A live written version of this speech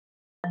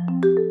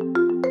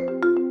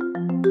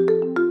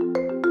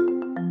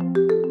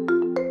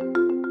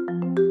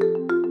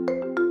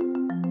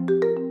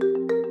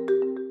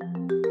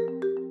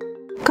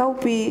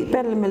cowpea,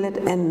 pearl millet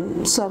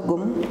and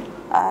sorghum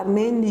are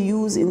mainly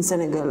used in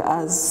Senegal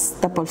as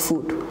staple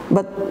food,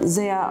 but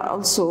they are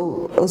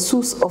also a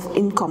source of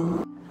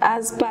income.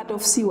 As part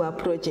of CIWA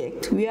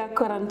project, we are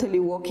currently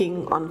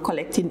working on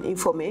collecting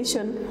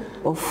information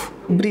of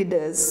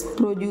breeders,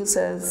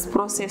 producers,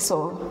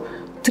 processors,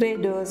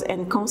 traders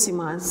and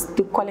consumers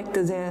to collect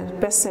their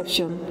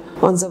perception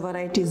on the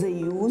varieties they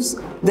use,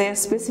 their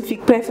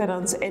specific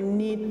preference and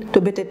need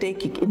to better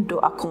take it into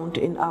account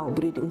in our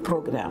breeding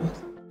program.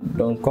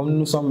 Donc, comme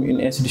nous sommes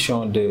une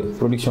institution de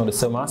production de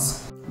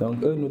semences, donc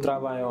nous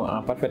travaillons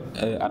en parfaite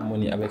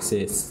harmonie avec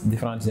ces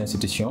différentes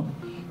institutions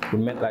pour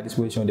mettre à la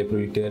disposition des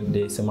producteurs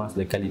des semences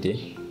de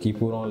qualité qui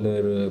pourront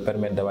leur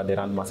permettre d'avoir des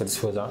rendements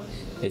satisfaisants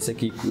et ce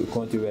qui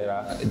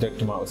contribuera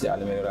directement aussi à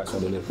l'amélioration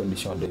de leurs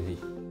conditions de vie.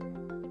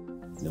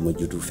 dama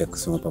juddu fekk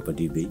sama papa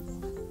di béy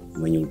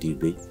ma ñëw di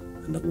béy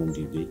ndax moom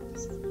di béy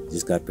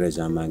jusqu'à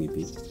présent maa ngi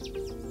béy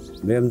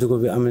même dugub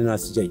bi am naa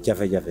si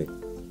jafe-jafe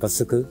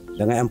parce que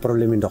da ngay am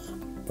problème ndox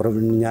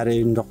ñaare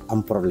ndox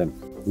am problème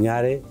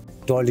ñaare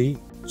tool yi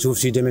suuf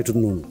si demeetut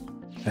noonu.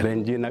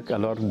 ren jii nag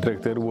alors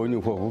directeur woo ñu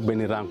foofu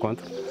benn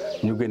rencontre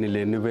ñu génne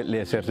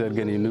les chercheurs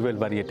génne nouvelles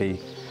variétés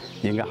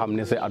yi nga xam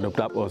ne c'est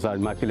adaptable au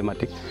changement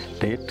climatique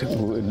te it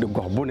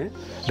gox bu ne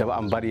dafa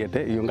am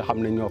variété yu nga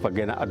xam ne ñoo fa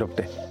gën a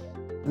adopté.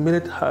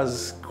 Millet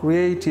has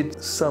created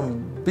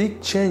some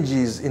big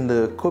changes in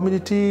the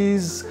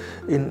communities,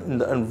 in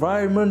the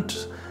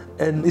environment,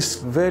 and it's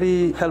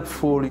very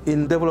helpful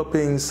in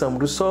developing some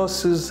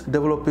resources,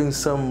 developing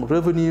some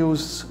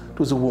revenues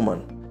to the woman.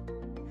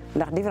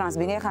 ndax différence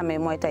bi nga xamé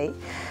moy tay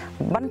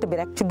bant bi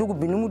rek ci dugub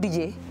bi nu mu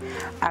dijé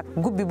ak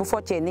gub bi bu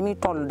foccé ni mi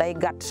toll day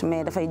gatt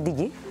mais da fay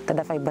dijji te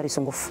da fay bari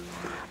sunguf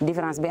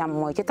différence bi am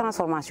moy ci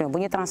transformation bu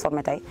ñu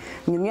transformer tay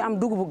ñun ñu am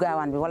dugubu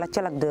gaawaan bi wala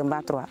celak 2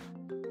 mba 3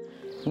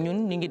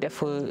 ñun ñi ngi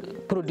def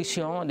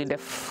production di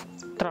def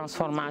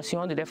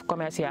transformation di def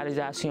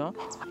commercialisation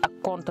ak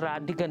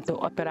contrat diggante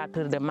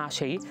opérateur de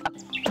marché yi ak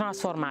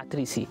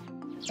transformatrice yi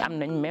am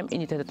nañ même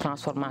unité de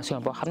transformation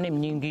boo xam ne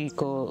ñu ngi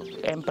ko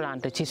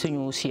implanté ci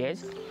suñu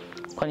siège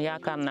kon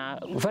yaakaar naa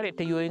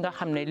variété yooyu nga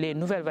xam ne les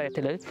nouvelles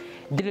variétés la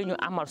di la ñu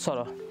amal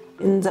solo.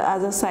 In the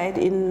other side,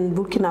 in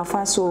Burkina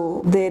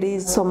Faso, there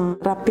is some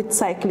rapid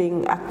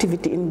cycling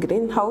activity in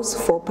greenhouse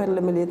for pearl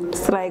millet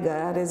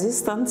striga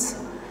resistance.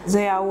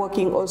 They are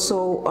working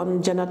also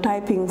on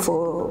genotyping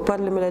for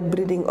pearl millet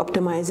breeding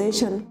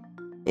optimization.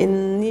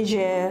 In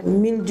Niger,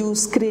 mildew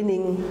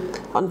screening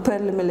on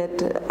pearl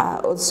millet are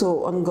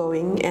also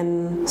ongoing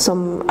and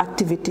some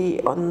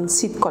activity on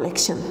seed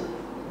collection.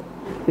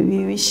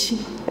 We wish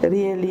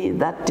really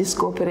that this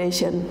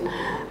cooperation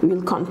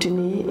will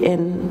continue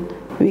and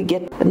we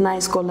get a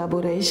nice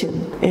collaboration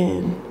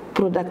and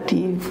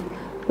productive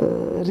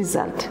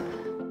result.